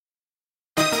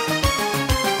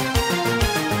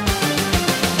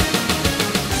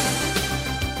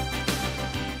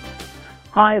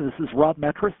Hi, this is Rob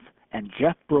Metris and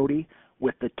Jeff Brody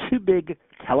with the Two Big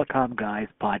Telecom Guys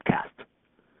podcast.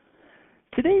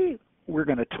 Today, we're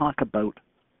going to talk about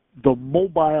the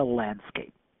mobile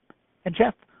landscape. And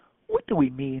Jeff, what do we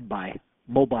mean by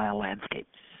mobile landscape?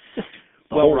 Just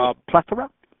the whole Rob, plethora?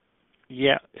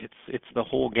 Yeah, it's the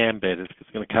whole gambit. It's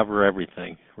going to cover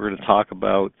everything. We're going to talk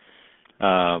about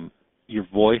your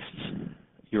voice,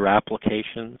 your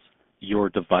applications, your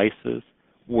devices,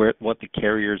 what the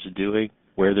carriers are doing,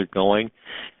 where they're going,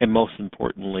 and most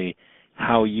importantly,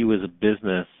 how you as a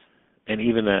business and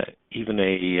even a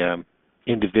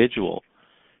individual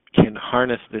can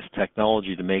harness this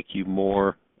technology to make you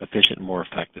more efficient and more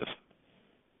effective.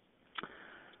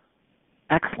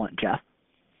 Excellent, Jeff.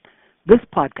 This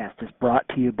podcast is brought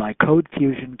to you by Code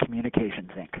Fusion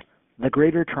Communications, Inc., the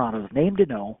Greater Toronto's name to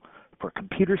know for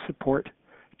computer support,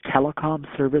 telecom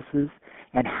services,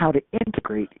 and how to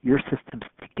integrate your systems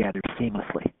together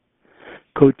seamlessly.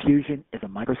 Code Fusion is a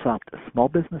Microsoft Small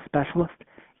Business Specialist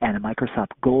and a Microsoft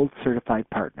Gold Certified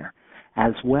Partner,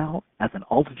 as well as an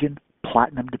Altigen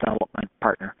Platinum Development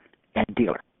Partner and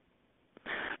dealer.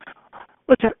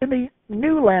 Look, in the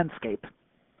new landscape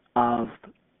of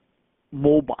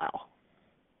mobile,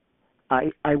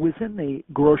 I was in the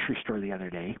grocery store the other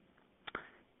day,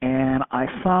 and I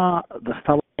saw the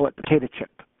fellow at the potato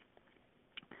chip,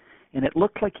 and it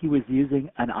looked like he was using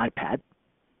an iPad,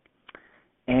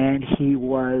 and he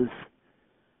was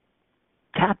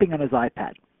tapping on his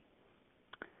iPad.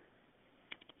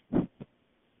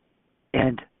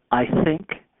 And I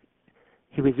think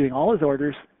he was doing all his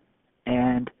orders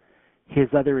and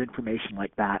his other information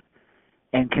like that,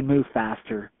 and can move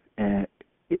faster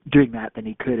doing that than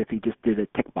he could if he just did a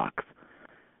tick box.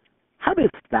 How does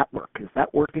that work? Is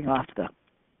that working off the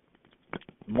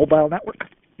mobile network?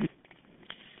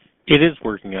 It is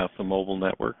working off the mobile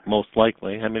network, most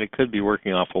likely. I mean, it could be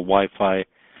working off a Wi-Fi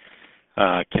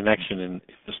connection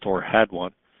if the store had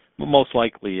one, but most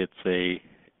likely it's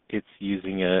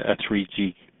using a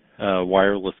 3G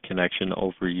wireless connection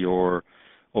over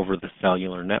the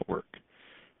cellular network.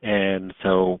 And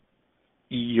so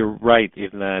you're right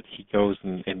in that he goes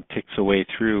and ticks away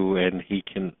through, and he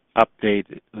can update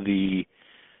the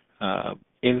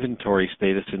inventory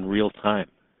status in real time.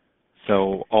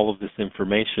 So all of this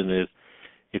information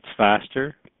it's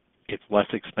faster, it's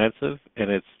less expensive, and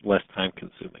it's less time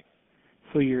consuming.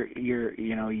 So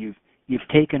you've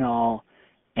taken all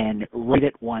and read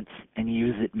it once and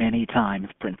use it many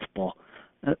times principle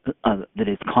that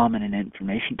is common in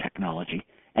information technology,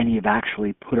 and you've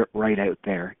actually put it right out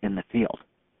there in the field.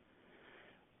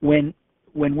 When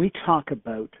we talk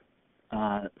about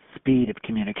speed of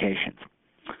communications,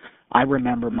 I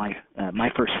remember my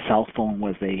first cell phone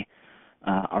was a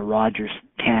Rogers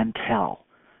Cantel.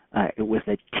 It was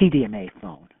a TDMA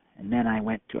phone, and then I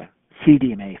went to a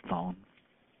CDMA phone,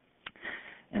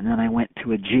 and then I went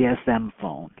to a GSM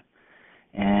phone,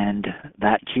 and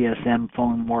that GSM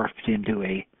phone morphed into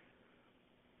a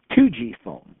 2G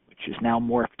phone, which is now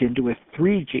morphed into a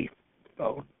 3G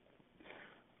phone.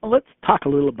 Well, let's talk a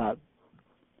little about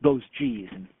those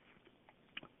Gs and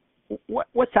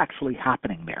what's actually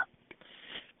happening there.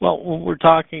 Well, what we're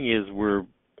talking is we're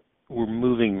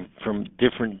moving from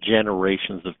different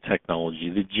generations of technology.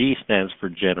 The G stands for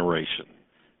generation.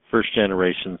 First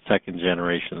generation, second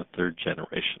generation, third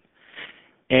generation.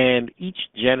 And each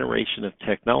generation of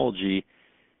technology,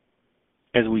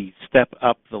 as we step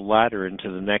up the ladder into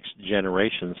the next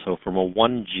generation, so from a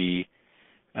 1G,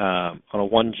 on a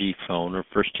 1G phone or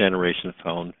first generation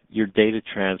phone, your data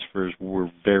transfers were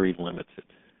very limited.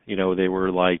 They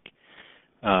were like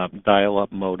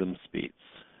dial-up modem speeds.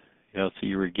 So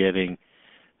you were getting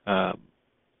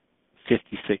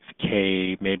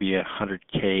 56K, maybe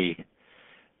 100K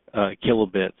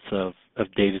kilobits of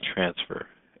data transfer.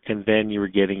 And then you were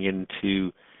getting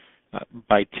into,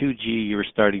 by 2G, you were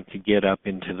starting to get up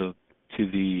into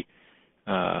the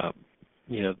 1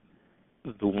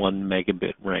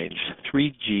 megabit range.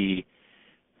 3G,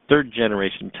 third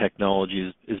generation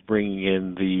technology is bringing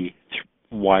in the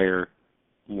wire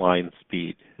line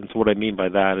speed. And so what I mean by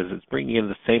that is it's bringing in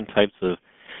the same types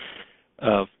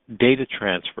of data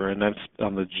transfer, and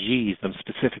on the Gs, I'm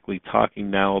specifically talking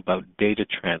now about data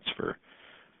transfer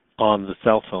on the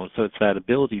cell phone. So it's that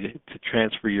ability to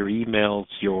transfer your emails,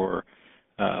 your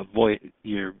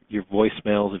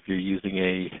voicemails if you're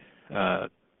using a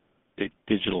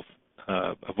digital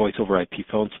a voice over IP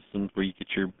phone system where you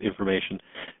get your information,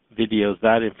 videos,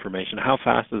 that information. How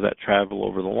fast does that travel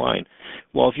over the line?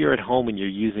 Well, if you're at home and you're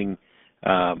using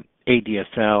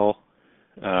ADSL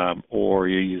or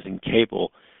you're using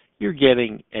cable, you're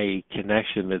getting a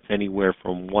connection that's anywhere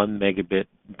from 1 megabit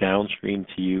downstream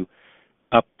to you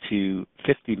up to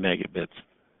 50 megabits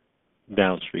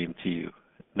downstream to you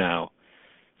now.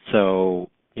 So,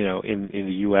 in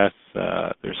the U.S.,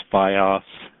 there's Fios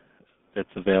that's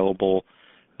available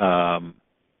from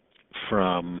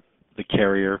the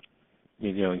carrier.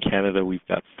 In Canada, we've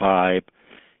got Fibe,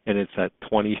 and it's at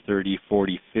 20, 30,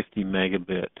 40, 50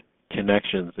 megabit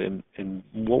connections. And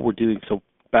what we're doing, so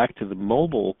back to the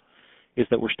mobile, is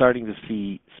that we're starting to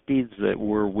see speeds that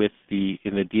were in the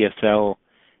DSL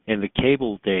and the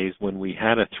cable days when we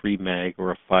had a 3 meg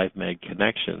or a 5 meg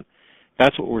connection.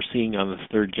 That's what we're seeing on the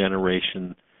third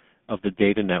generation of the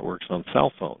data networks on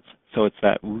cell phones. So it's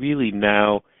that really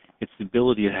now, it's the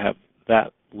ability to have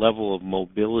that level of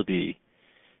mobility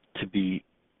to be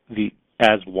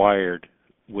as wired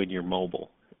when you're mobile.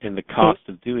 And the cost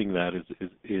of doing that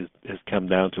has come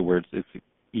down to where it's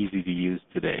easy to use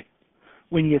today.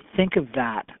 When you think of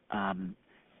that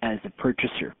as a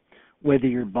purchaser, whether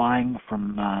you're buying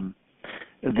from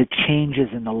the changes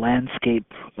in the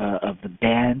landscape of the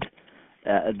bands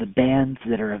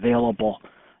that are available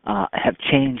have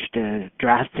changed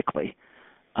drastically,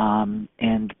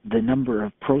 and the number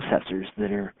of processors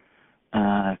that are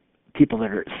people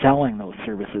that are selling those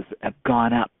services have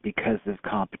gone up because of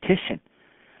competition.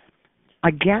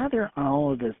 I gather on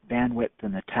all of this bandwidth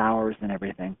and the towers and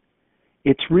everything,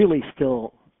 it's really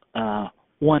still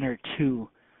one or two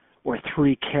or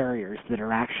three carriers that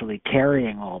are actually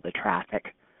carrying all the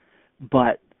traffic,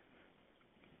 but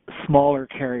smaller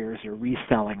carriers are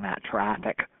reselling that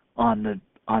traffic on the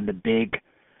big,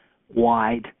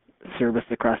 wide service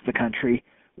across the country,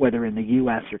 whether in the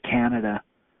U.S. or Canada.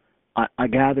 I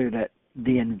gather that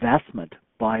the investment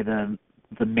by the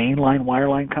mainline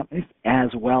wireline companies as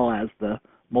well as the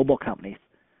mobile companies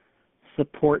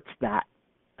supports that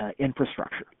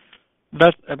infrastructure.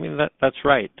 That's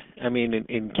right. I mean,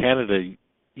 in Canada,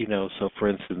 so for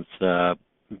instance,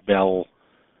 Bell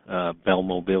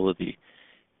Mobility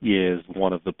is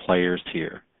one of the players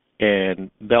here,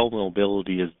 and Bell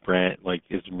Mobility is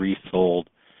resold.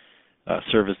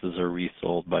 Services are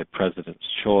resold by President's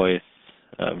Choice,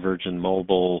 Virgin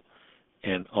Mobile,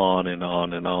 and on and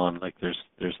on and on. Like there's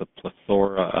a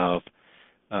plethora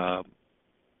of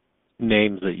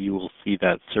names that you will see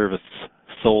that service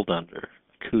sold under.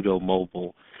 Koodo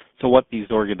Mobile. So what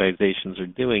these organizations are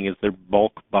doing is they're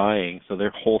bulk buying, so they're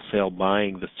wholesale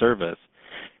buying the service,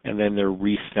 and then they're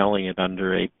reselling it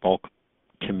under a bulk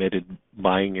committed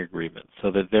buying agreement,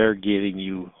 so that they're giving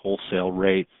you wholesale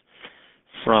rates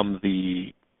from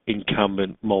the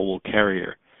incumbent mobile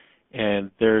carrier. And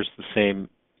there's the same,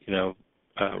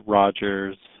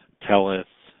 Rogers, TELUS,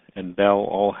 and Bell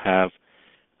all have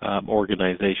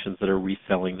organizations that are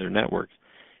reselling their networks.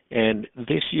 And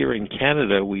this year in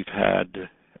Canada, we've had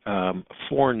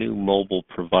 4 new mobile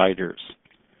providers,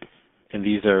 and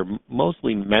these are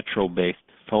mostly metro-based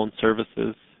phone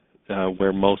services,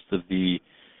 where most of the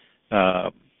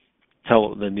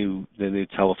new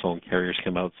telephone carriers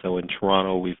come out. So in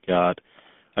Toronto, we've got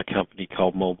a company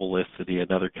called Mobilicity,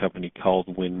 another company called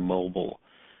Win Mobile.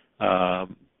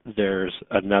 There's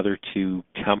another 2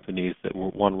 companies that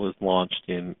one was launched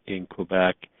in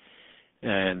Quebec,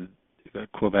 and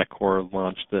Quebecor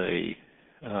launched a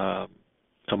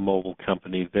mobile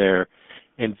company there,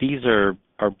 and these are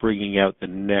bringing out the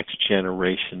next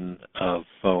generation of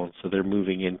phones. So they're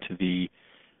moving into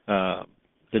a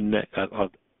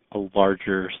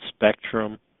larger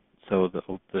spectrum. So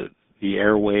the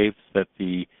airwaves that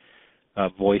the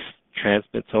voice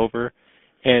transmits over,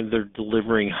 and they're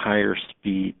delivering higher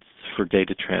speeds for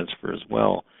data transfer as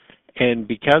well. And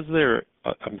because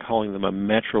I'm calling them a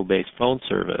metro-based phone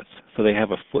service, so they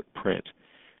have a footprint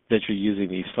that you're using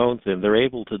these phones in, they're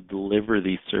able to deliver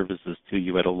these services to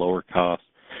you at a lower cost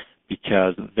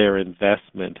because their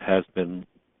investment has been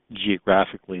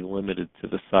geographically limited to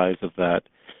the size of that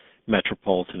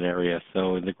metropolitan area.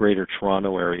 So in the Greater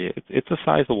Toronto area, it's a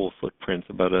sizable footprint,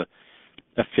 about a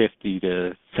 50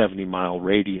 to 70 mile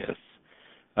radius,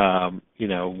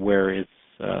 whereas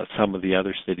some of the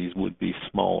other cities would be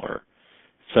smaller.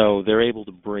 So they're able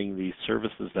to bring these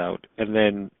services out and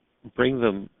then bring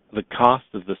the cost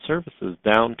of the services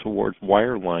down towards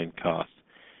wireline costs.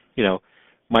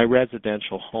 My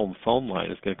residential home phone line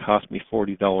is going to cost me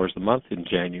 $40 a month in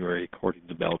January, according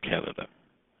to Bell Canada.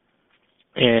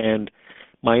 And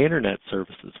my internet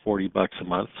service is $40 a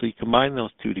month. So you combine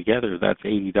those two together, that's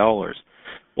 $80.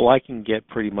 Well, I can get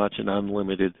pretty much an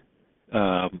unlimited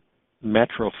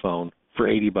Metro phone for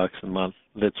 $80 a month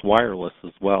that's wireless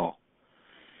as well.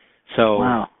 So,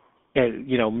 wow.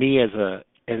 Me as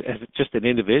just an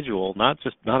individual, not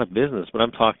a business, but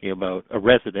I'm talking about a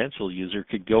residential user,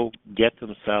 could go get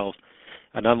themselves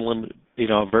an unlimited,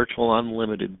 a virtual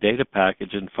unlimited data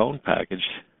package and phone package.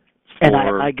 And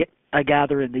I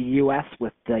gather in the U.S.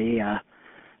 with the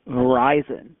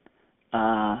Verizon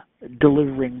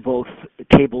delivering both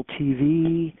cable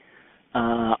TV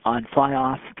on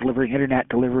Fios, delivering internet,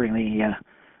 delivering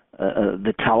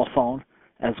the telephone,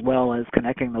 as well as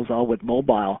connecting those all with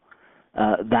mobile.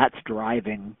 That's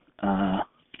driving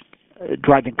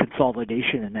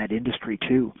consolidation in that industry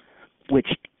too, which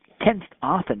tends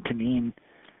often to mean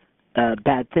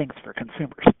bad things for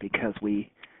consumers, because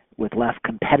with less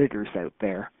competitors out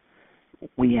there,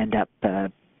 we end up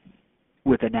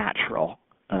with a natural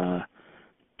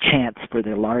chance for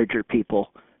the larger people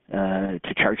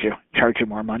to charge you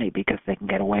more money because they can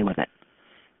get away with it.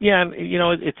 Yeah, and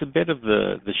it's a bit of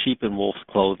the sheep in wolf's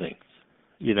clothing.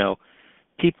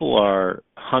 People are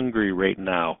hungry right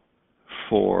now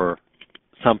for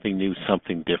something new,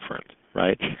 something different,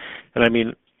 right? And I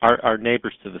mean, our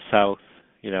neighbors to the south,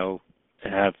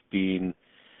 have been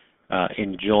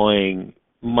enjoying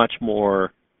much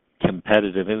more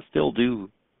competitive and still do,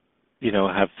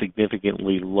 have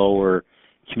significantly lower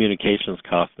communications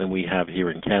costs than we have here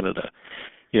in Canada.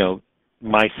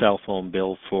 My cell phone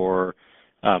bill for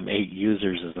 8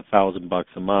 users is $1,000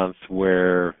 a month,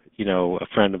 where a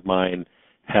friend of mine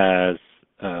has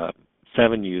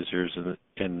 7 users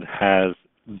and has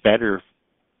better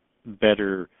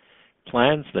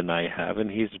plans than I have, and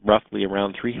he's roughly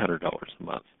around $300 a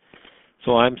month.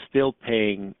 So I'm still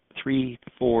paying 3,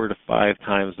 4 to 5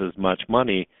 times as much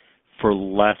money for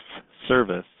less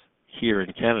service here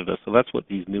in Canada. So that's what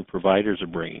these new providers are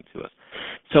bringing to us.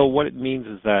 So what it means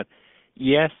is that,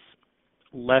 yes,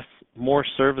 more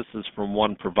services from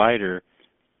one provider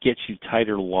gets you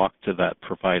tighter locked to that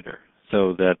provider,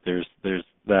 so that there's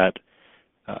that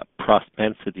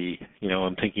propensity.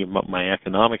 I'm thinking about my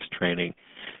economics training,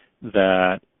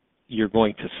 that you're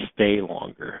going to stay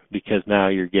longer because now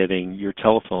you're getting your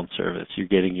telephone service, you're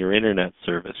getting your internet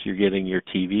service, you're getting your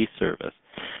TV service,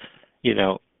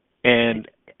 and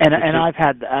I've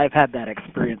had that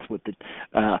experience with the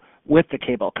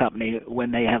cable company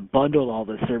when they have bundled all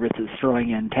the services,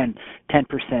 throwing in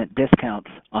 10%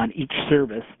 discounts on each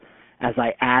service as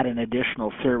I add an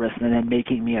additional service, and then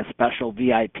making me a special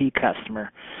VIP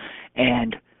customer.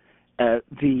 And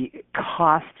the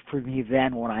cost for me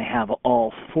then, when I have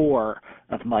all 4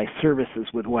 of my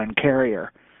services with one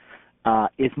carrier,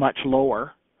 is much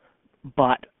lower,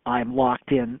 but I'm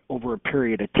locked in over a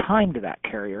period of time to that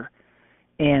carrier,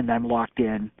 and I'm locked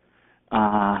in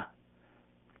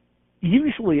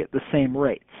usually at the same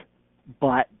rates,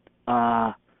 but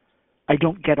I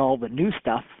don't get all the new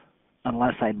stuff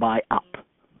unless I buy up.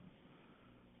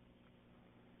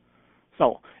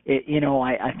 So,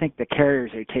 I think the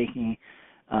carriers are taking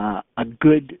a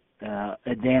good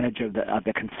advantage of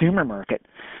the consumer market,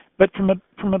 but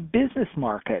from a business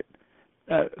market,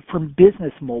 from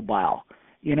business mobile,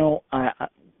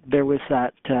 there was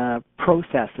that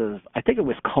process of, I think it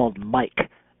was called Mike.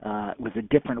 It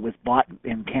was bought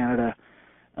in Canada.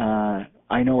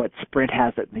 I know Sprint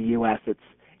has it in the U.S. It's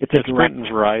a direct, Sprint and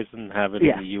Verizon have it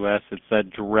in the U.S. It's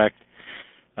that direct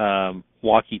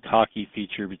walkie-talkie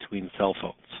feature between cell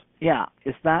phones. Yeah,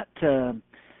 is that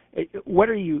what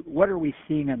are we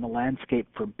seeing in the landscape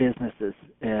for businesses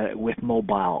with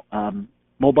mobile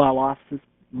offices,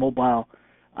 mobile?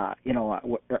 Do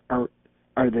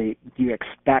you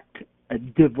expect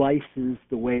devices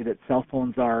the way that cell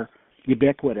phones are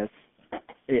ubiquitous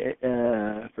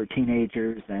for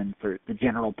teenagers and for the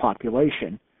general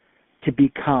population to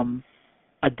become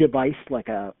a device like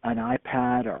an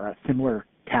iPad or a similar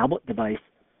tablet device,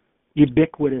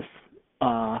 ubiquitous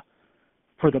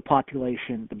for the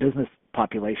population, the business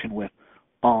population, with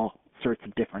all sorts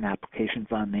of different applications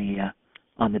on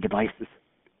the devices?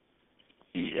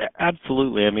 Yeah,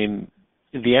 absolutely. I mean,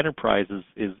 the enterprise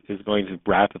is going to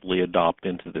rapidly adopt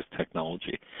into this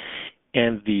technology,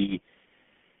 and the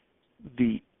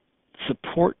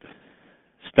support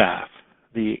staff,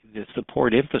 the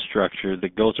support infrastructure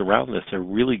that goes around this are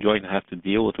really going to have to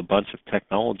deal with a bunch of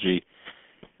technology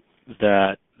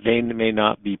that they may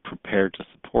not be prepared to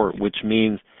support, which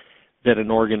means that an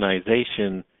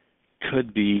organization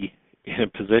could be in a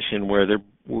position where if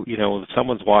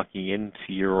someone's walking into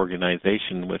your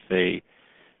organization with a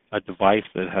device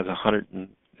that has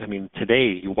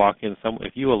today you walk in,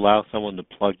 if you allow someone to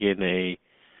plug in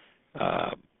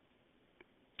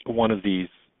one of these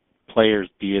players,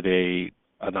 be it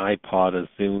an iPod, a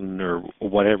Zune, or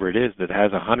whatever it is, that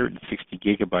has 160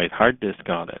 gigabyte hard disk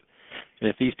on it, and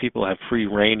if these people have free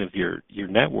reign of your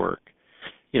network,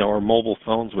 or mobile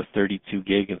phones with 32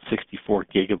 gig and 64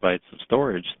 gigabytes of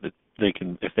storage that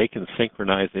if they can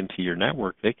synchronize into your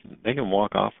network, they can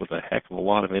walk off with a heck of a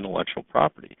lot of intellectual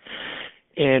property.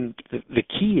 And the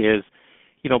key is,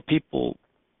 people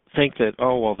think that,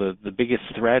 the biggest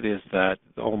threat is that,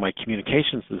 my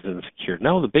communications is insecure.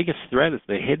 No, the biggest threat is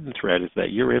the hidden threat is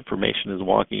that your information is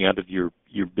walking out of your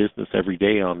business every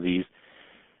day on these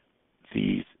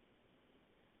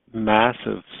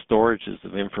massive storages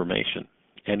of information.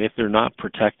 And if they're not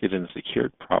protected and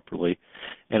secured properly,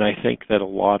 and I think that a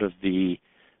lot of the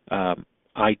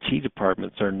IT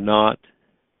departments are not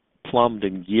plumbed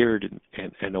and geared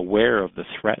and aware of the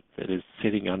threat that is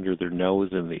sitting under their nose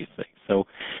in these things. So,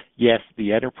 yes,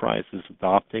 the enterprise is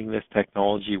adopting this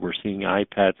technology. We're seeing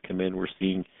iPads come in. We're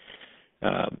seeing,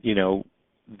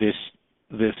 this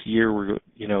year,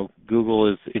 Google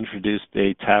has introduced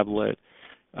a tablet.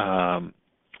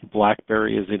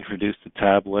 BlackBerry has introduced a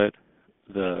tablet.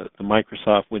 The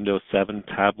Microsoft Windows 7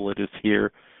 tablet is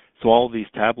here. So all of these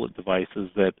tablet devices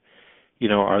that,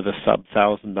 are the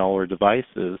sub-$1,000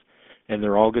 devices, and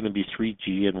they're all going to be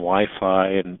 3G and Wi-Fi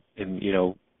and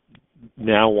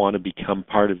now want to become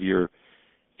part of your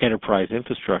enterprise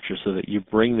infrastructure so that you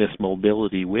bring this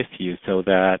mobility with you, so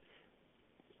that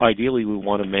ideally we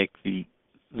want to make the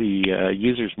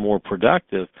users more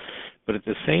productive, but at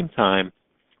the same time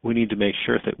we need to make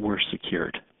sure that we're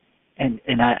secured. And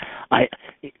I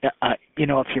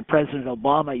if you're President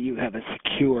Obama, you have a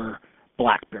secure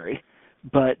BlackBerry,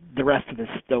 but the rest of us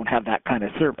don't have that kind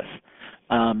of service.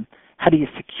 How do you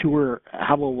secure?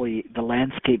 How will the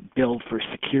landscape build for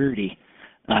security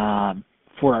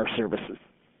for our services?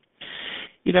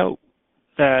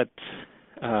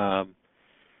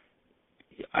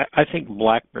 I think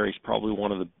BlackBerry's probably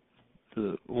one of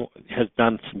has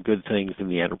done some good things in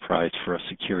the enterprise for a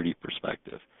security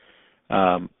perspective.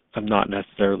 I'm not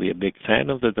necessarily a big fan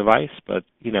of the device, but,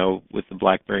 with the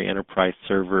BlackBerry Enterprise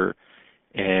Server,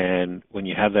 and when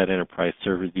you have that enterprise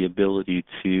server, the ability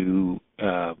to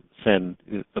send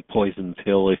the poison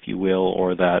pill, if you will,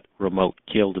 or that remote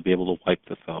kill to be able to wipe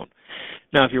the phone.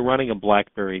 Now, if you're running a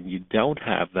BlackBerry and you don't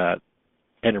have that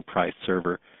enterprise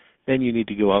server, then you need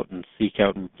to go out and seek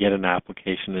out and get an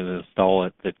application and install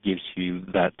it that gives you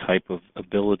that type of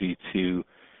ability to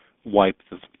wipe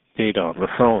the data on the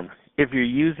phone. If you're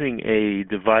using a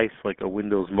device like a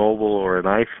Windows Mobile or an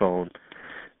iPhone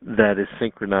that is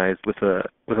synchronized with a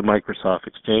Microsoft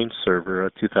Exchange server,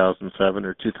 a 2007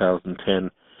 or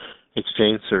 2010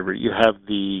 Exchange server, you have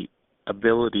the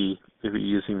ability, if you're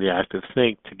using the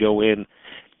ActiveSync, to go in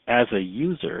as a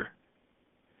user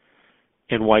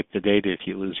and wipe the data if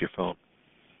you lose your phone.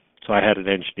 So I had an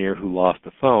engineer who lost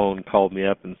a phone, called me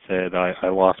up and said, I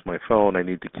lost my phone, I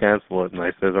need to cancel it. And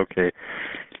I said, okay,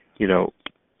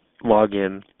 log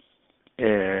in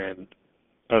and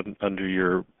under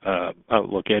your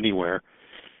Outlook Anywhere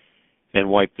and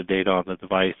wipe the data on the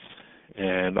device,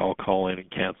 and I'll call in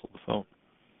and cancel the phone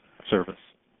service.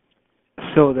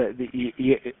 So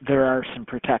there are some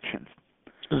protections.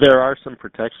 There are some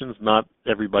protections. Not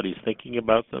everybody's thinking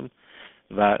about them.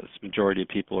 The vast majority of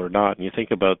people are not. And you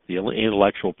think about the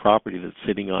intellectual property that's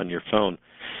sitting on your phone.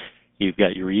 You've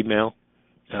got your email.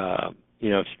 If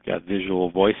you've got visual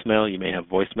voicemail, you may have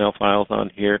voicemail files on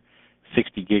here.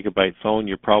 60 gigabyte phone,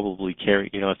 you're probably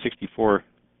carrying, a 64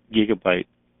 gigabyte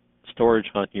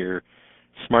storage on your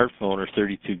smartphone, or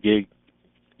 32 gig.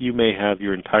 You may have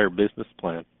your entire business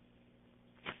plan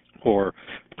or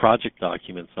project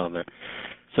documents on there.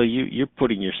 So you're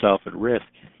putting yourself at risk.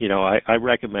 I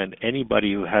recommend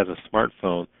anybody who has a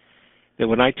smartphone that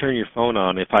when I turn your phone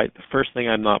on, the first thing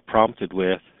I'm not prompted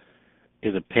with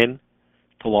is a PIN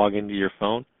to log into your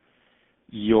phone,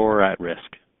 you're at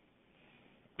risk.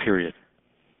 Period.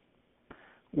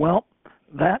 Well,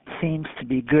 that seems to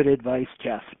be good advice,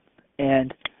 Jeff.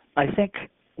 And I think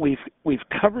we've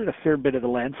covered a fair bit of the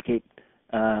landscape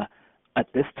at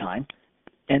this time,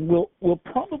 and we'll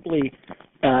probably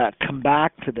come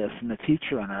back to this in the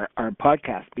future on our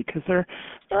podcast, because there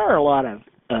are a lot of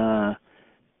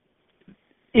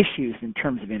issues in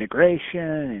terms of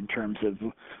integration, in terms of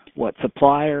what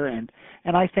supplier, and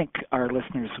I think our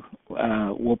listeners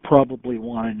will probably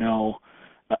want to know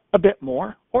a bit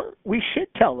more, or we should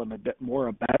tell them a bit more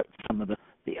about some of the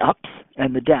ups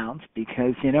and the downs,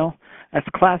 because as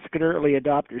classic early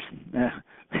adopters,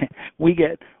 we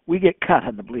get cut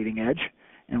on the bleeding edge,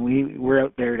 and we're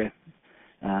out there to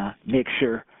make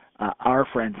sure our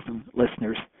friends and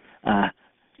listeners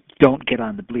don't get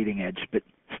on the bleeding edge, but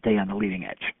stay on the leading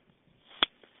edge.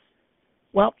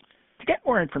 Well, to get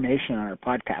more information on our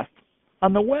podcast,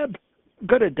 on the web,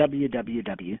 go to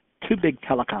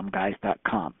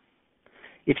www.twobigtelecomguys.com.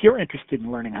 If you're interested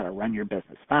in learning how to run your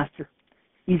business faster,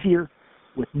 easier,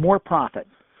 with more profit,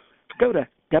 go to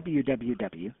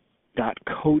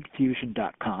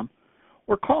www.codefusion.com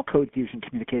or call CodeFusion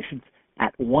Communications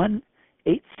at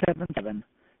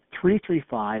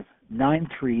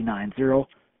 1-877-335-9390,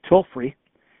 toll-free,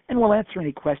 and we'll answer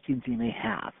any questions you may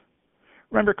have.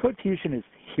 Remember, CodeFusion is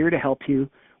here to help you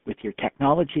with your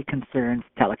technology concerns,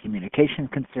 telecommunication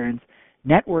concerns,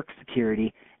 network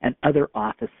security, and other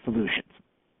office solutions.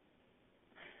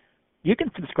 You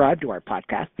can subscribe to our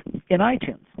podcast in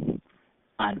iTunes,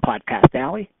 on Podcast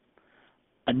Alley,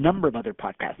 a number of other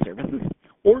podcast services,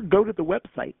 or go to the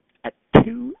website at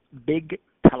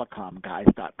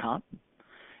twobigtelecomguys.com,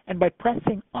 and by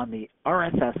pressing on the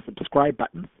RSS subscribe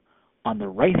buttons on the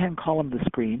right-hand column of the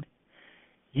screen,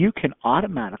 you can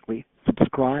automatically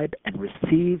subscribe and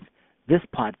receive this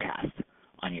podcast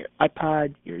on your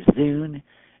iPod, your Zune,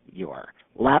 your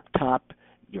laptop,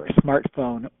 your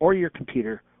smartphone, or your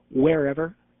computer,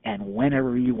 wherever and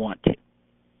whenever you want to.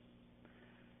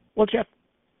 Well, Jeff,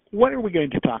 what are we going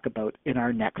to talk about in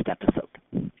our next episode?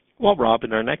 Well, Rob,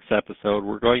 in our next episode,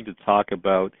 we're going to talk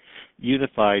about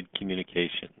Unified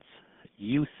Communications,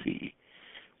 UC,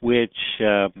 which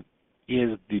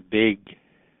is the big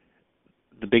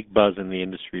buzz in the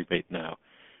industry right now.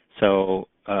 So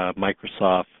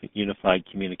Microsoft Unified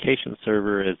Communications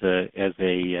Server as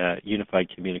a unified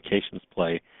communications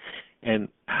play, and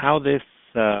how this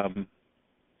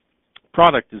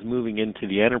product is moving into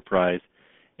the enterprise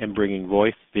and bringing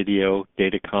voice, video,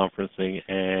 data conferencing,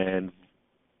 and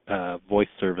voice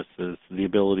services, the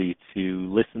ability to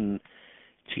listen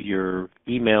to your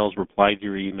emails, reply to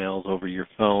your emails over your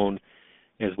phone,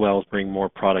 as well as bring more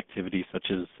productivity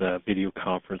such as video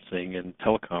conferencing and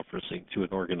teleconferencing to an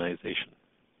organization.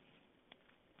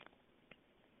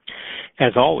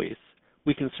 As always,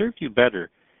 we can serve you better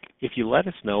if you let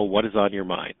us know what is on your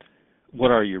mind. What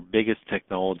are your biggest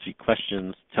technology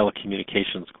questions,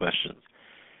 telecommunications questions?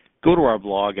 Go to our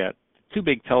blog at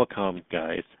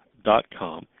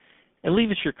twobigtelecomguys.com and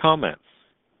leave us your comments.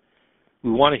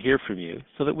 We want to hear from you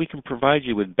so that we can provide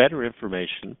you with better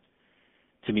information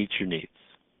to meet your needs.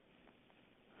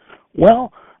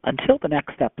 Well, until the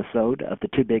next episode of the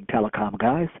Two Big Telecom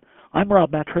Guys, I'm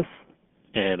Rob Metris.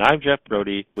 And I'm Jeff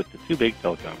Brody with the Two Big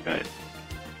Telecom Guys.